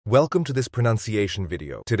Welcome to this pronunciation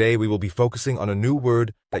video. Today we will be focusing on a new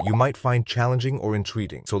word that you might find challenging or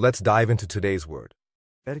intriguing. So let's dive into today's word.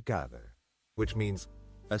 Arcada, which means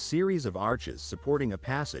a series of arches supporting a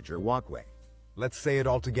passage or walkway. Let's say it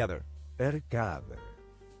all together. Arcada.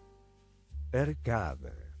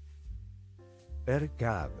 Arcada.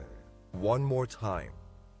 Arcada. One more time.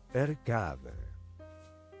 Arcada.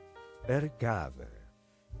 Arcada.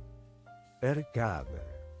 Arcada.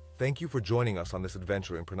 Thank you for joining us on this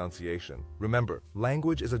adventure in pronunciation. Remember,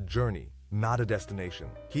 language is a journey, not a destination.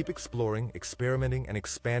 Keep exploring, experimenting, and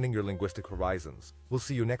expanding your linguistic horizons. We'll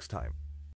see you next time.